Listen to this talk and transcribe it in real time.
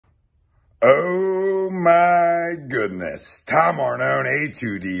Oh my goodness. Tom Arnone,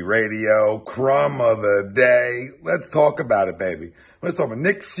 A2D Radio, crumb of the day. Let's talk about it, baby. Let's talk about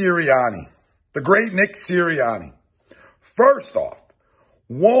Nick Sirianni, the great Nick Sirianni. First off,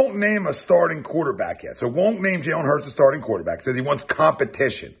 won't name a starting quarterback yet. So won't name Jalen Hurts a starting quarterback. Says he wants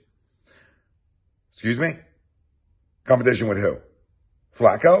competition. Excuse me? Competition with who?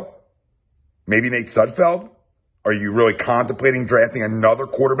 Flacco? Maybe Nate Sudfeld? Are you really contemplating drafting another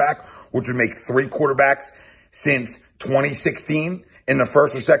quarterback, which would make 3 quarterbacks since 2016 in the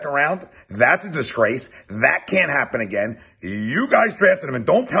first or second round? That's a disgrace. That can't happen again. You guys drafted him, and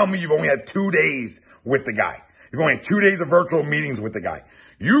don't tell me you've only had 2 days with the guy. You've only had 2 days of virtual meetings with the guy.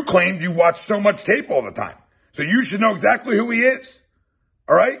 You claimed you watch so much tape all the time, so you should know exactly who he is.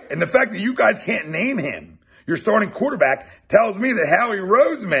 All right? And the fact that you guys can't name him, your starting quarterback, tells me that Howie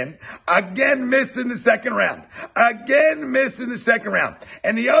Roseman again missed in the second round. Again missed in the second round.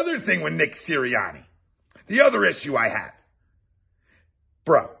 And the other thing with Nick Sirianni, the other issue I have,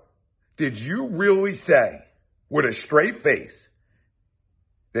 bro, did you really say with a straight face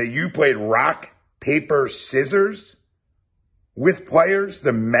that you played rock, paper, scissors with players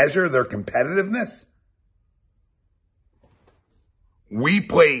to measure their competitiveness? We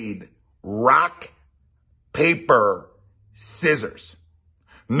played rock, paper, scissors.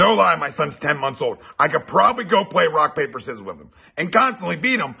 No lie, my son's 10 months old. I could probably go play rock, paper, scissors with him and constantly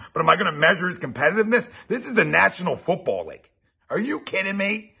beat him, but am I going to measure his competitiveness? This is the National Football League. Are you kidding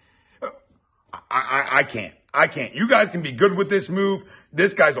me? I can't. You guys can be good with this move.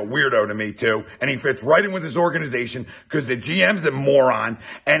 This guy's a weirdo to me too, and he fits right in with his organization because the GM's a moron,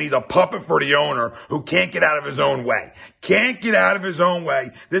 and he's a puppet for the owner who can't get out of his own way. Can't get out of his own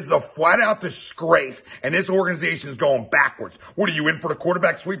way. This is a flat-out disgrace, and this organization is going backwards. What, are you in for the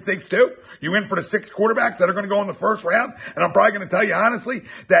quarterback sweepstakes too? You in for the 6 quarterbacks that are going to go in the first round? And I'm probably going to tell you honestly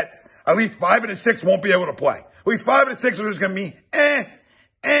that at least 5 of the 6 won't be able to play. At least 5 of the 6 are just going to be,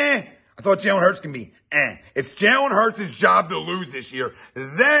 I thought Jalen Hurts can be, It's Jalen Hurts' job to lose this year.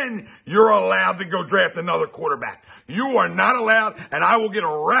 Then you're allowed to go draft another quarterback. You are not allowed, and I will get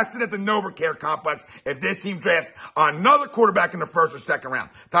arrested at the NovaCare complex if this team drafts another quarterback in the first or second round.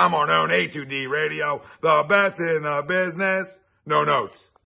 Tom Arnone, A2D Radio, the best in the business. No notes.